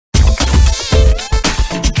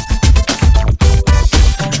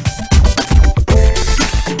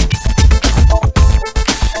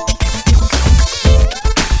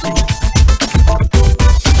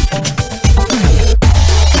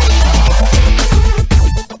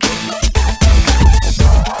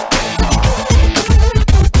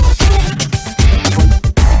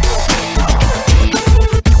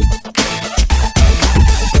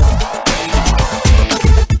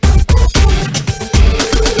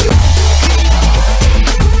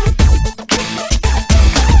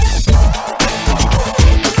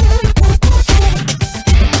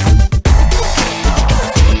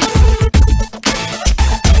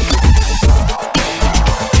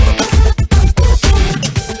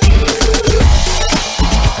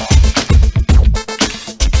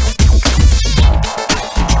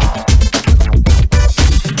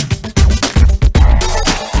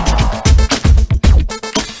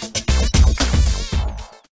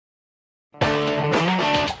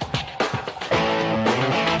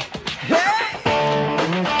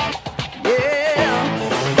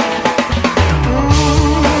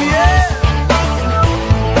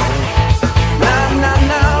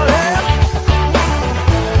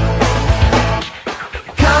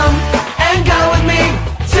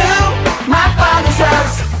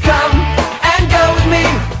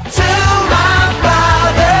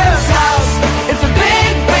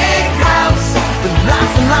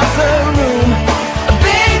lots of room. A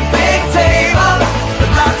big, big table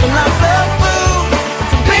with lots and lots of food.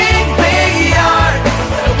 It's a big, big yard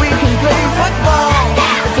where we can play football.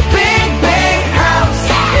 It's a big, big house.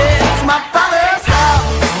 Yeah, it's my father's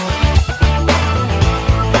house.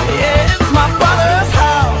 Yeah, it's my father's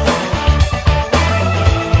house.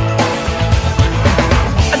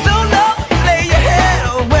 I don't know where you lay your head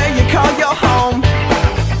or where you call your home.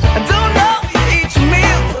 I don't know where you eat your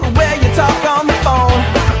meals or where you talk on the phone.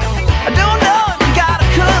 I don't know if you got a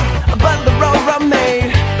cook, a butler or a maid.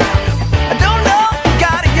 I don't know if you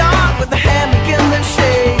got a yard with a hammock in the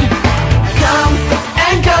shade. Come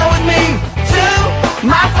and go with me to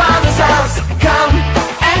my father's house. Come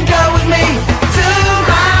and go with me to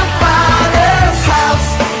my father's house.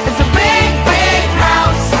 It's a big, big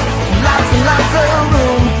house, lots and lots of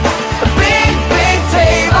room. A big, big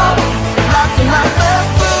table, lots and lots of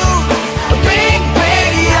food. A big,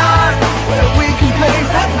 big yard where we can play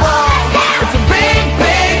football. It's a big,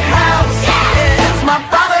 big house. Yeah, it's my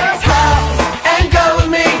father's house. And go with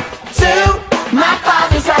me to my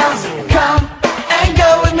father's house. Come and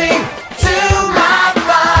go with me to my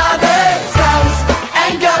father's house.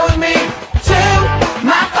 And go with me to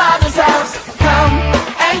my father's house. Come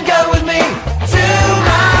and go with me to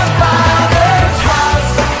my father's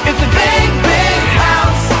house. It's a big, big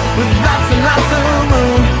house with lots and lots of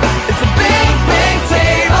room. It's a big, big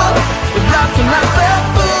table with lots and lots of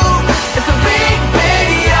food. It's a big, big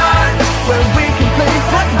yard where we can play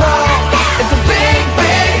football. It's a big,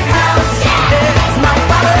 big house. It's my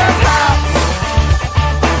father's house.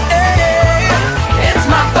 Yeah, it's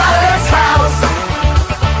my father's house.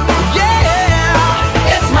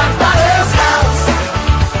 Yeah, it's my father's house.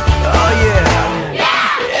 Oh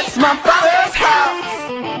yeah, it's my father's house.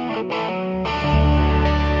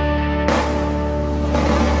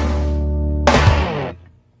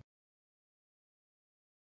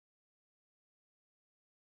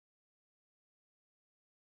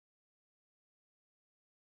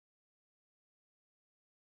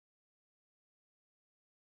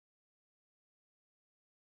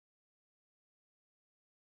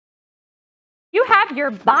 You have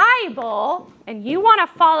your Bible and you want to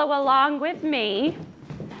follow along with me.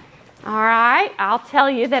 All right, I'll tell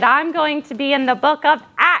you that I'm going to be in the book of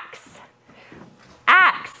Acts.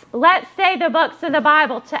 Acts. Let's say the books of the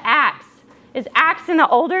Bible to Acts. Is Acts in the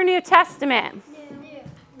Old or New Testament?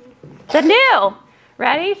 The New.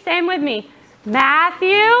 Ready? Same with me.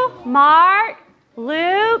 Matthew, Mark,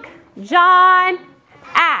 Luke, John,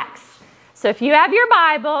 Acts. So if you have your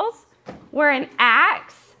Bibles, we're in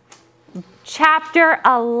Acts. Chapter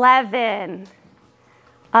 11.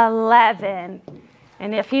 11.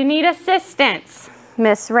 And if you need assistance,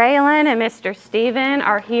 Miss Raylan and Mr. Stephen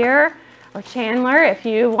are here, or Chandler, if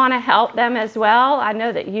you want to help them as well. I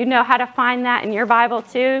know that you know how to find that in your Bible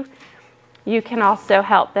too. You can also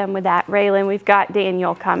help them with that. Raylan, we've got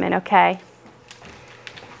Daniel coming, okay?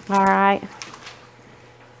 All right.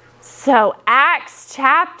 So Acts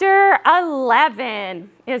chapter 11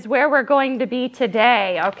 is where we're going to be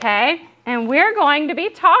today, okay? And we're going to be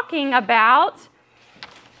talking about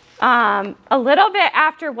a little bit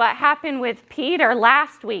after what happened with Peter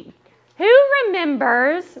last week. Who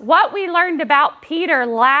remembers what we learned about Peter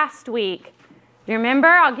last week? You remember?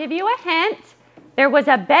 I'll give you a hint. There was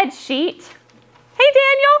a bed sheet. Hey,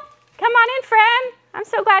 Daniel. Come on in, friend. I'm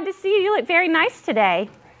so glad to see you. You look very nice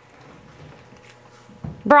today.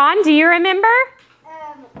 Braun, do you remember?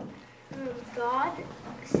 God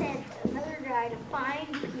sent another guy to find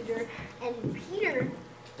Peter, and Peter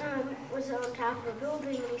was on top of a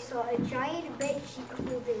building, and he saw a giant bed sheet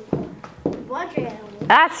holding a bunch of animals.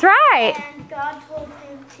 That's right. And God told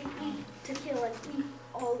him to kill and eat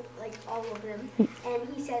all of them. And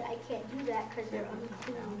he said, I can't do that because they're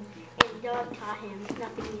unclean. And God taught him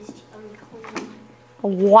nothing is unclean.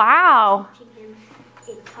 Wow.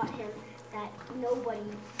 It taught him that nobody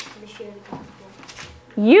can share the gospel.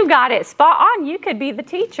 You got it spot on. You could be the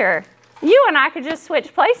teacher. You and I could just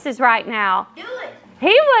switch places right now. Do it. He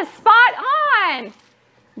was spot on.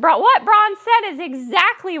 What Braun said is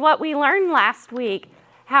exactly what we learned last week.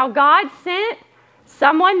 How God sent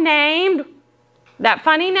someone named, that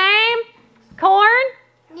funny name,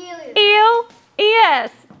 Cornelius.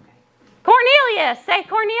 Cornelius. Say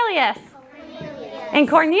Cornelius. And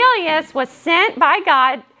Cornelius was sent by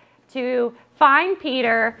God to find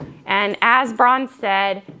Peter, and as Braun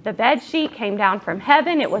said, the bed sheet came down from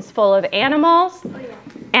heaven. It was full of animals,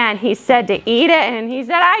 and he said to eat it, and he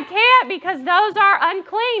said, I can't because those are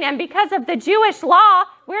unclean, and because of the Jewish law,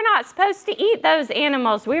 we're not supposed to eat those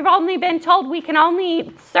animals. We've only been told we can only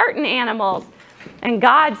eat certain animals. And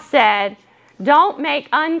God said, don't make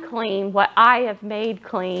unclean what I have made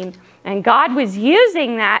clean. And God was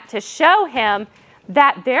using that to show him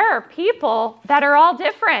that there are people that are all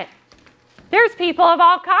different. There's people of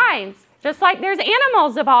all kinds, just like there's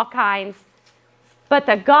animals of all kinds. But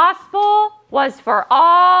the gospel was for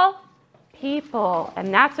all people.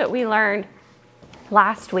 And that's what we learned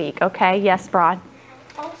last week. Okay, yes, Brad?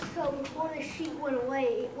 Also, before the sheet went away,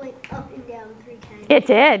 it went up and down 3 times. It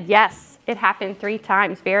did, yes. It happened 3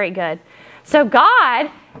 times. Very good. So God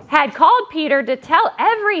had called Peter to tell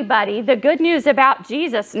everybody the good news about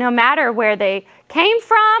Jesus, no matter where they came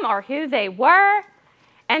from or who they were.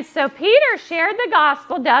 And so Peter shared the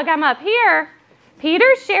gospel. Doug, I'm up here.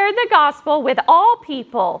 Peter shared the gospel with all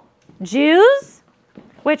people. Jews,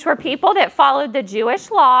 which were people that followed the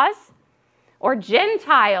Jewish laws, or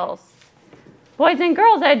Gentiles. Boys and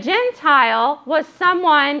girls, a Gentile was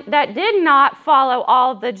someone that did not follow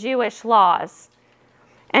all the Jewish laws.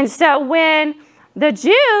 And so when the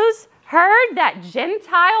Jews heard that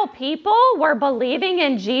Gentile people were believing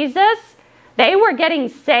in Jesus, they were getting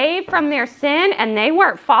saved from their sin and they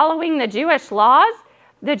weren't following the Jewish laws,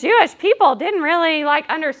 the Jewish people didn't really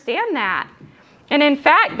understand that. And in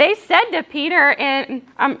fact, they said to Peter in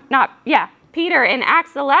Peter in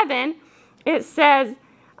Acts 11, it says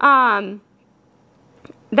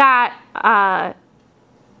that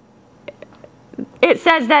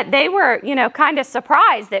they were, kind of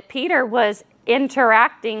surprised that Peter was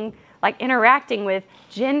interacting with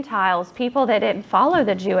Gentiles, people that didn't follow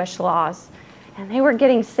the Jewish laws. And they were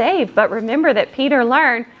getting saved. But remember that Peter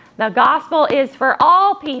learned the gospel is for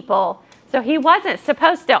all people. So he wasn't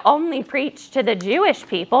supposed to only preach to the Jewish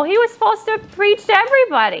people. He was supposed to preach to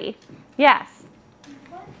everybody. Yes.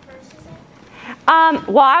 What verse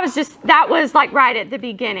is it? That was right at the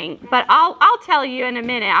beginning. But I'll tell you in a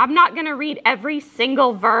minute. I'm not going to read every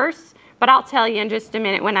single verse, but I'll tell you in just a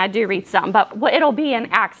minute when I do read something. But it'll be in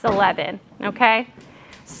Acts 11, okay?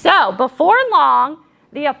 So before long,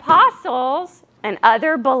 the apostles and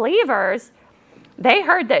other believers, they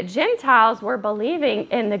heard that Gentiles were believing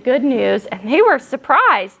in the good news, and they were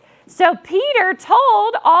surprised. So Peter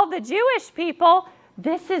told all the Jewish people,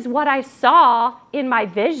 this is what I saw in my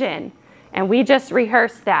vision. And we just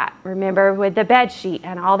rehearsed that, remember, with the bed sheet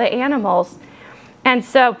and all the animals. And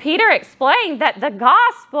so Peter explained that the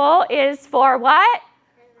gospel is for what?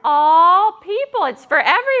 All people. It's for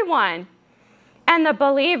everyone. And the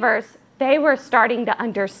believers, they were starting to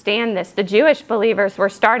understand this. The Jewish believers were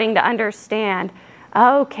starting to understand,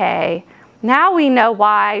 okay, now we know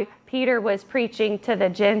why Peter was preaching to the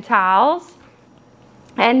Gentiles.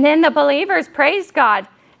 And then the believers praised God.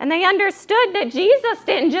 And they understood that Jesus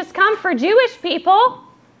didn't just come for Jewish people.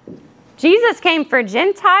 Jesus came for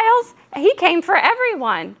Gentiles. He came for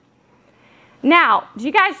everyone. Now, do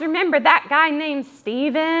you guys remember that guy named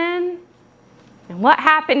Stephen? And what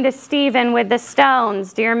happened to Stephen with the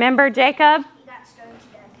stones? Do you remember, Jacob? He got stoned to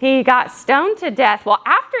death. He got stoned to death. Well,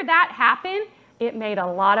 after that happened, it made a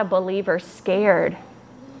lot of believers scared.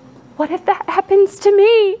 What if that happens to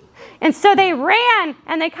me? And so they ran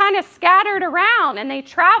and they kind of scattered around and they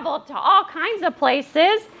traveled to all kinds of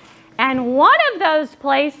places. And one of those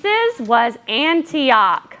places was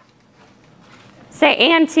Antioch. Say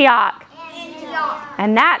Antioch. Antioch.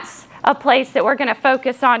 And that's a place that we're going to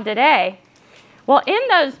focus on today. Well, in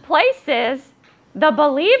those places, the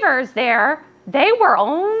believers there, they were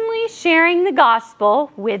only sharing the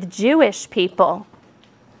gospel with Jewish people.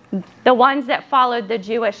 The ones that followed the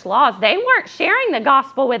Jewish laws. They weren't sharing the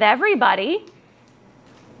gospel with everybody.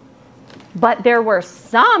 But there were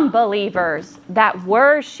some believers that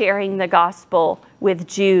were sharing the gospel with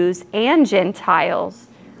Jews and Gentiles.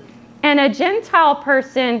 And a Gentile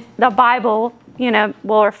person, the Bible,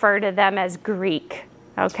 will refer to them as Greek.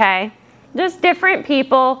 Okay? Just different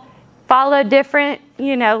people, followed different,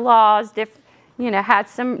 laws, had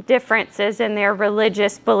some differences in their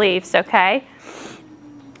religious beliefs, okay?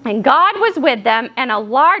 And God was with them, and a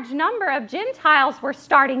large number of Gentiles were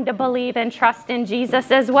starting to believe and trust in Jesus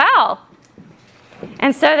as well.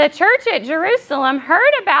 And so the church at Jerusalem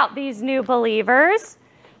heard about these new believers.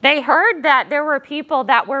 They heard that there were people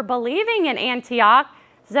that were believing in Antioch,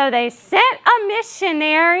 so they sent a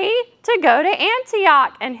missionary to go to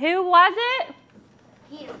Antioch. And who was it?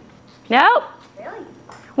 Peter. Nope. Really?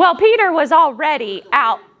 Well, Peter was already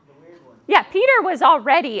out. Yeah, Peter was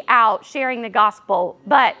already out sharing the gospel,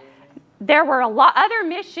 but there were a lot other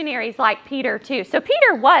missionaries like Peter too. So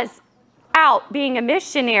Peter was out being a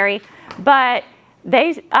missionary, but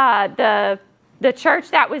the church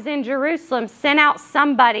that was in Jerusalem sent out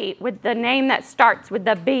somebody with the name that starts with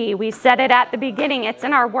the B. We said it at the beginning. It's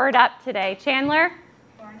in our word up today. Chandler?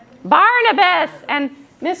 Barnabas. And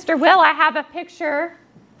Mr. Will, I have a picture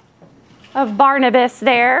of Barnabas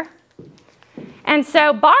there. And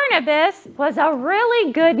so Barnabas was a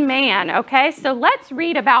really good man, okay? So let's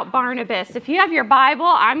read about Barnabas. If you have your Bible,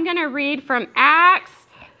 I'm going to read from Acts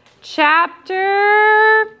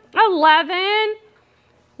chapter 11,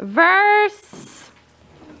 verse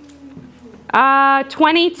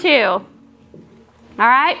 22. All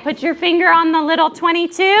right, put your finger on the little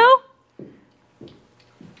 22.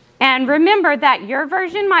 And remember that your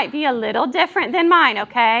version might be a little different than mine,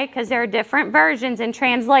 okay? Because there are different versions and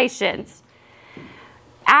translations.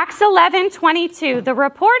 Acts 11:22. The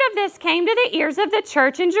report of this came to the ears of the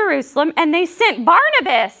church in Jerusalem, and they sent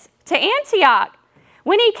Barnabas to Antioch.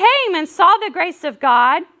 When he came and saw the grace of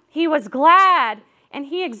God, he was glad, and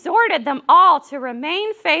he exhorted them all to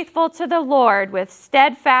remain faithful to the Lord with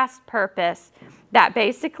steadfast purpose. That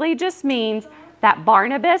basically just means that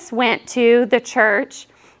Barnabas went to the church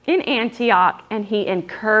in Antioch and he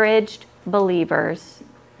encouraged believers.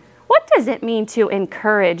 What does it mean to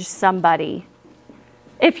encourage somebody?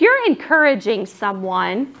 If you're encouraging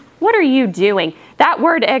someone, what are you doing? That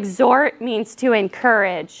word exhort means to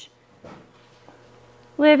encourage.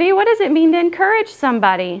 Livy, what does it mean to encourage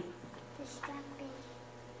somebody?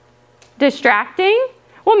 Distracting?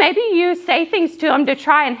 Well, maybe you say things to them to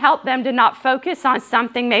try and help them to not focus on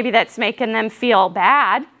something maybe that's making them feel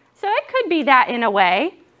bad. So it could be that in a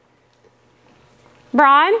way.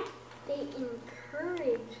 Bron? They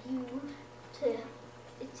encourage you to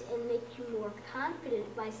and make you more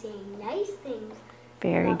confident by saying nice things.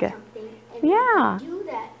 Very about good. Something, and Yeah. if you do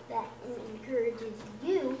that encourages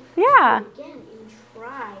you. Yeah. Again, and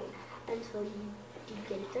try until you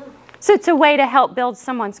get it done. So it's a way to help build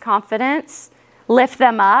someone's confidence, lift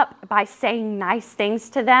them up by saying nice things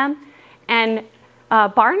to them. And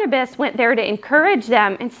Barnabas went there to encourage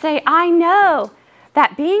them and say, I know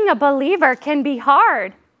that being a believer can be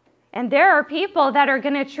hard. And there are people that are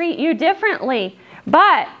going to treat you differently.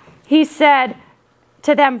 But he said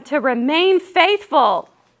to them to remain faithful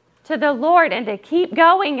to the Lord and to keep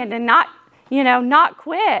going and to not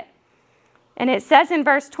quit. And it says in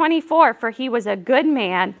verse 24, for he was a good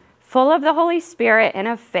man, full of the Holy Spirit and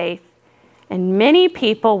of faith. And many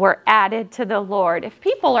people were added to the Lord. If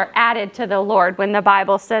people are added to the Lord when the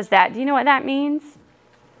Bible says that, do you know what that means?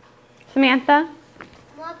 Samantha?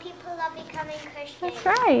 More people are becoming Christians. That's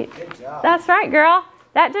right. Good job. That's right, girl.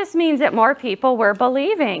 That just means that more people were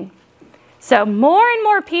believing. So more and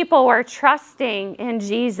more people were trusting in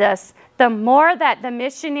Jesus. The more that the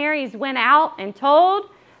missionaries went out and told,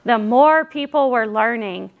 the more people were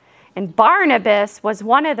learning. And Barnabas was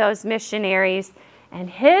one of those missionaries, and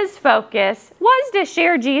his focus was to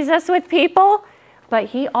share Jesus with people, but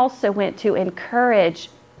he also went to encourage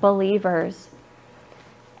believers.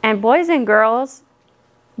 And boys and girls,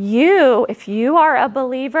 if you are a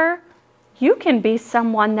believer, you can be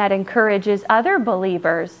someone that encourages other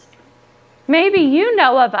believers. Maybe you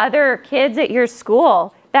know of other kids at your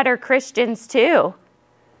school that are Christians too.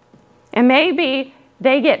 And maybe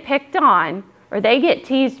they get picked on or they get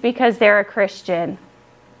teased because they're a Christian.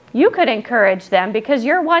 You could encourage them because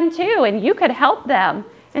you're one too, and you could help them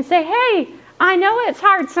and say, hey, I know it's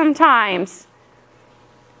hard sometimes.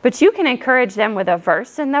 But you can encourage them with a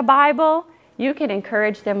verse in the Bible. You can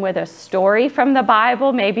encourage them with a story from the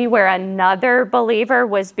Bible, maybe where another believer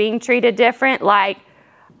was being treated different, like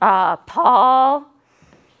Paul,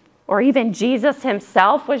 or even Jesus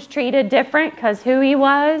himself was treated different because who he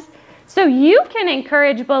was. So you can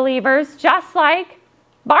encourage believers just like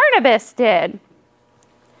Barnabas did.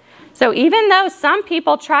 So even though some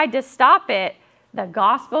people tried to stop it, the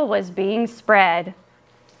gospel was being spread.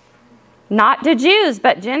 Not to Jews,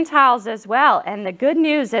 but Gentiles as well. And the good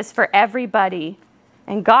news is for everybody.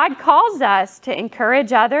 And God calls us to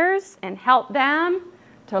encourage others and help them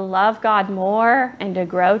to love God more and to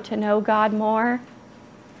grow to know God more.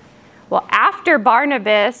 Well, after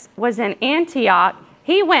Barnabas was in Antioch,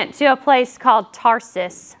 he went to a place called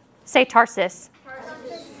Tarsus. Say Tarsus.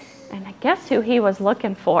 Tarsus. And I guess who he was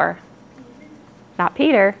looking for? Not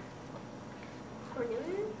Peter. Cornelius?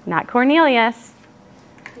 Not Cornelius.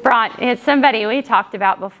 It's somebody we talked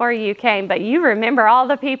about before you came, but you remember all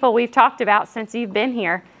the people we've talked about since you've been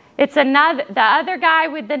here. It's the other guy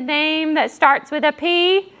with the name that starts with a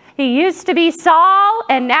P. He used to be Saul,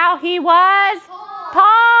 and now he was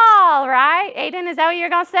Paul, right? Aiden, is that what you're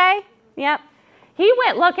going to say? Yep. He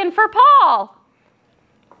went looking for Paul,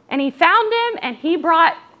 and he found him, and he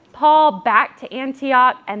brought Paul back to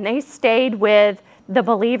Antioch, and they stayed with the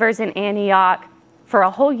believers in Antioch for a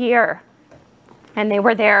whole year. And they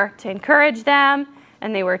were there to encourage them,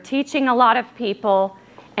 and they were teaching a lot of people.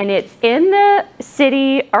 And it's in the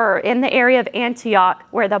city or in the area of Antioch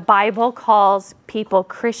where the Bible calls people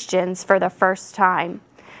Christians for the first time.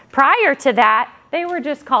 Prior to that, they were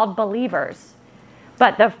just called believers.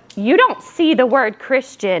 But you don't see the word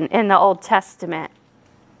Christian in the Old Testament.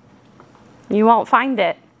 You won't find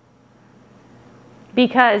it.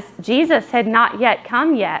 Because Jesus had not yet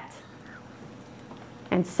come yet.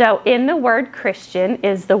 And so in the word Christian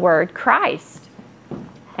is the word Christ.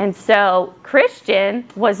 And so Christian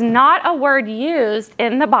was not a word used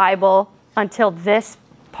in the Bible until this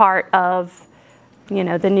part of,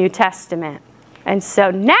 the New Testament. And so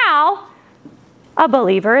now a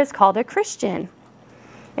believer is called a Christian.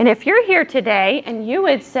 And if you're here today and you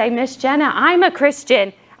would say, Miss Jenna, I'm a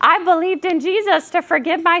Christian. I believed in Jesus to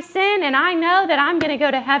forgive my sin, and I know that I'm going to go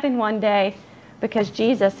to heaven one day because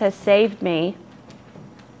Jesus has saved me.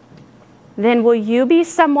 Then will you be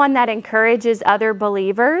someone that encourages other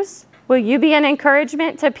believers? Will you be an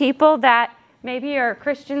encouragement to people that maybe are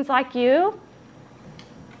Christians like you?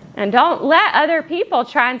 And don't let other people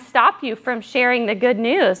try and stop you from sharing the good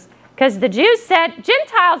news. Because the Jews said,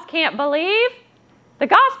 Gentiles can't believe. The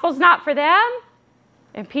gospel's not for them.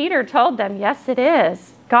 And Peter told them, yes, it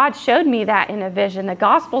is. God showed me that in a vision. The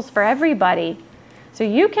gospel's for everybody. So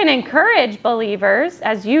you can encourage believers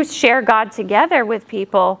as you share God together with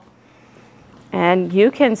people. And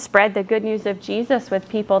you can spread the good news of Jesus with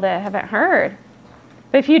people that haven't heard.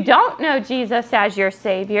 But if you don't know Jesus as your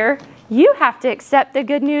Savior, you have to accept the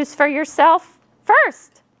good news for yourself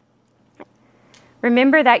first.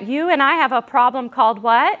 Remember that you and I have a problem called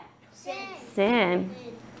what? Sin.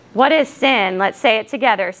 What is sin? Let's say it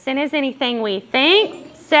together. Sin is anything we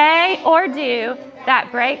think, say, or do that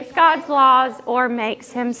breaks God's laws or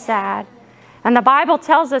makes Him sad. And the Bible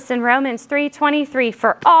tells us in Romans 3:23,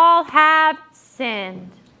 for all have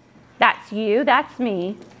sinned. That's you, that's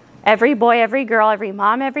me. Every boy, every girl, every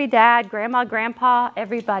mom, every dad, grandma, grandpa,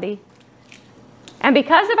 everybody. And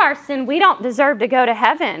because of our sin, we don't deserve to go to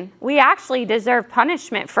heaven. We actually deserve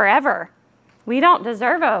punishment forever. We don't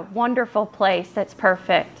deserve a wonderful place that's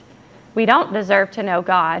perfect. We don't deserve to know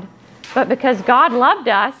God. But because God loved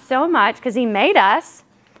us so much, because He made us,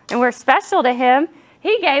 and we're special to Him,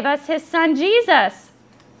 He gave us His Son Jesus,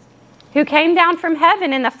 who came down from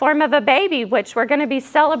heaven in the form of a baby, which we're going to be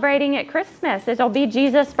celebrating at Christmas. It'll be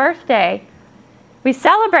Jesus' birthday. We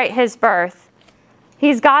celebrate His birth.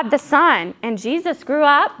 He's God the Son, and Jesus grew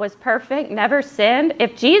up, was perfect, never sinned.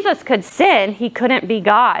 If Jesus could sin, He couldn't be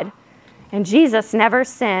God. And Jesus never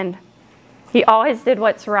sinned. He always did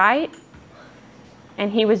what's right,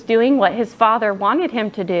 and He was doing what His Father wanted Him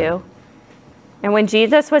to do. And when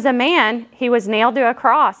Jesus was a man, He was nailed to a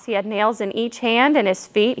cross. He had nails in each hand and His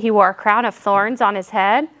feet. He wore a crown of thorns on His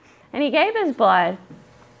head, and He gave His blood.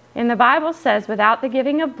 And the Bible says, without the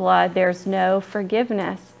giving of blood, there's no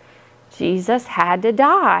forgiveness. Jesus had to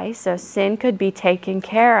die so sin could be taken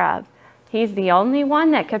care of. He's the only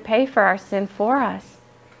one that could pay for our sin for us.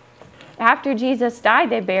 After Jesus died,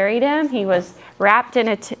 they buried Him. He was wrapped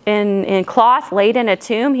in cloth, laid in a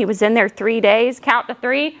tomb. He was in there 3 days. Count to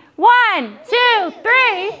 3. 1, 2,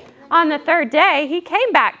 3. On the third day, He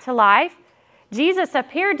came back to life. Jesus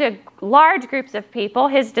appeared to large groups of people,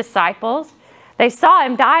 His disciples. They saw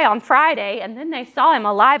Him die on Friday, and then they saw Him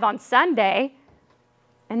alive on Sunday.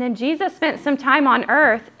 And then Jesus spent some time on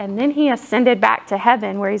earth, and then He ascended back to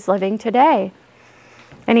heaven where He's living today.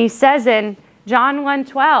 And He says in John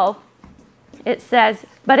 1:12, it says,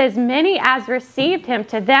 but as many as received Him,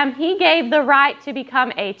 to them He gave the right to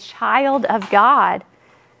become a child of God,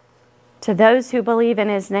 to those who believe in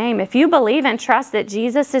His name. If you believe and trust that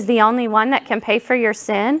Jesus is the only one that can pay for your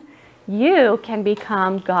sin, you can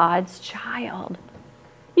become God's child.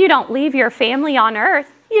 You don't leave your family on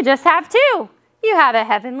earth. You just have two. You have a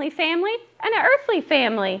heavenly family and an earthly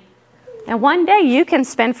family. And one day you can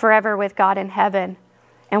spend forever with God in heaven.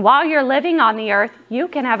 And while you're living on the earth, you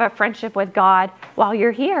can have a friendship with God while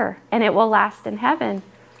you're here, and it will last in heaven.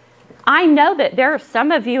 I know that there are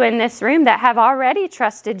some of you in this room that have already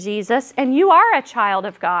trusted Jesus, and you are a child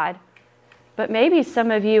of God. But maybe some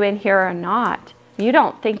of you in here are not. You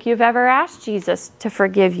don't think you've ever asked Jesus to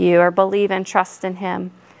forgive you or believe and trust in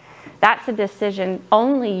Him. That's a decision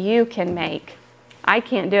only you can make. I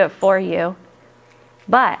can't do it for you,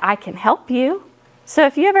 but I can help you. So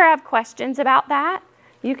if you ever have questions about that,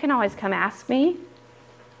 you can always come ask me.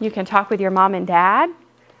 You can talk with your mom and dad,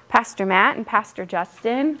 Pastor Matt and Pastor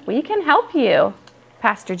Justin. We can help you,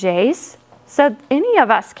 Pastor Jace. So any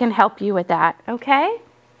of us can help you with that, okay?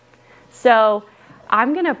 So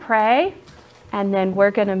I'm going to pray, and then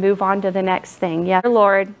we're going to move on to the next thing. Yeah,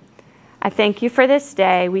 Lord, I thank You for this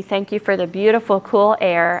day. We thank You for the beautiful, cool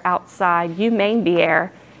air outside. You made the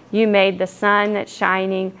air. You made the sun that's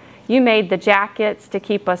shining. You made the jackets to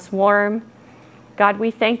keep us warm. God,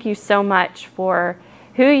 we thank you so much for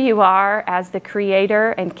who you are as the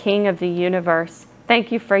creator and king of the universe.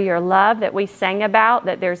 Thank you for your love that we sang about,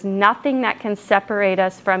 that there's nothing that can separate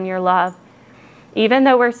us from your love. Even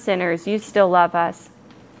though we're sinners, you still love us.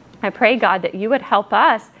 I pray, God, that you would help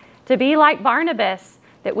us to be like Barnabas,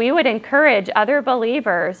 that we would encourage other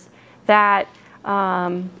believers that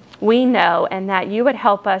we know, and that you would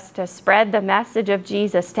help us to spread the message of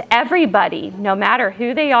Jesus to everybody, no matter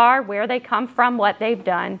who they are, where they come from, what they've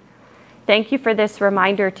done. Thank you for this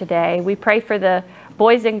reminder today. We pray for the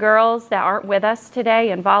boys and girls that aren't with us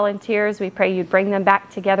today and volunteers. We pray you'd bring them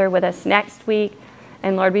back together with us next week.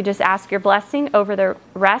 And Lord, we just ask your blessing over the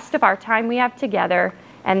rest of our time we have together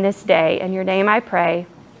and this day. In your name I pray.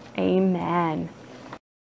 Amen.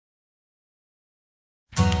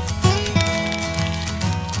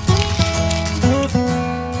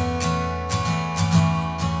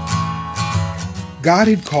 God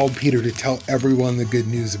had called Peter to tell everyone the good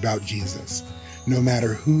news about Jesus, no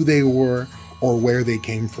matter who they were or where they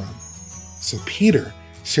came from. So Peter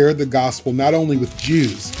shared the gospel not only with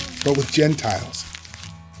Jews, but with Gentiles.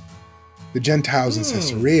 The Gentiles in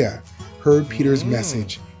Caesarea heard Peter's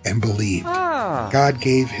message and believed. God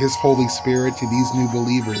gave his Holy Spirit to these new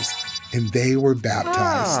believers, and they were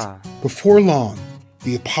baptized. Before long,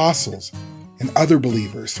 the apostles and other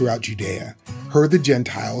believers throughout Judea heard the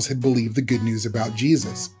Gentiles had believed the good news about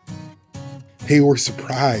Jesus. They were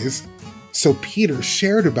surprised, so Peter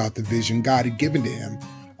shared about the vision God had given to him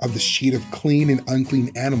of the sheet of clean and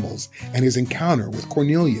unclean animals and his encounter with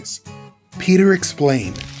Cornelius. Peter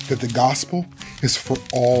explained that the gospel is for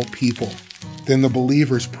all people. Then the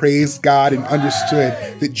believers praised God and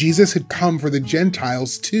understood that Jesus had come for the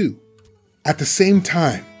Gentiles too. At the same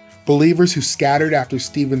time, believers who scattered after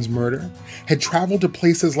Stephen's murder had traveled to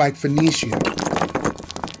places like Phoenicia,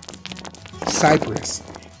 Cyprus,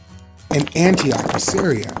 and Antioch of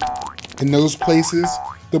Syria. In those places,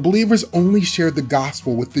 the believers only shared the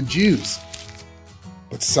gospel with the Jews.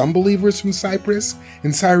 But some believers from Cyprus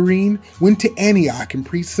and Cyrene went to Antioch and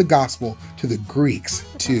preached the gospel to the Greeks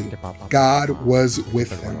too. God was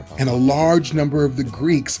with them, and a large number of the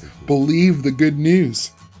Greeks believed the good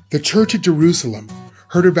news. The church at Jerusalem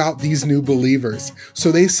heard about these new believers,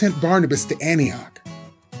 so they sent Barnabas to Antioch.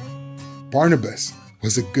 Barnabas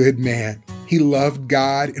was a good man. He loved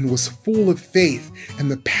God and was full of faith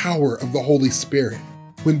and the power of the Holy Spirit.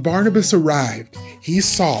 When Barnabas arrived, he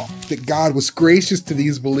saw that God was gracious to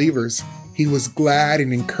these believers. He was glad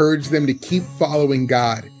and encouraged them to keep following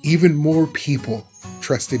God. Even more people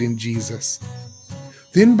trusted in Jesus.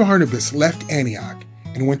 Then Barnabas left Antioch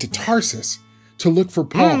and went to Tarsus to look for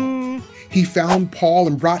Paul. He found Paul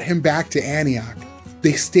and brought him back to Antioch.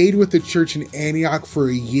 They stayed with the church in Antioch for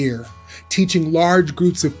a year, teaching large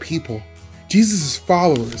groups of people. Jesus'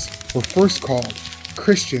 followers were first called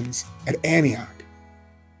Christians at Antioch.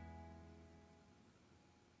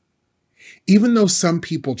 Even though some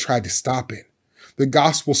people tried to stop it, the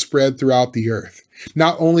gospel spread throughout the earth,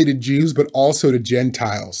 not only to Jews, but also to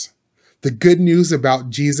Gentiles. The good news about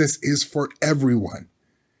Jesus is for everyone.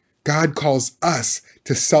 God calls us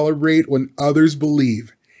to celebrate when others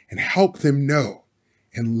believe and help them know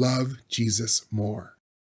and love Jesus more.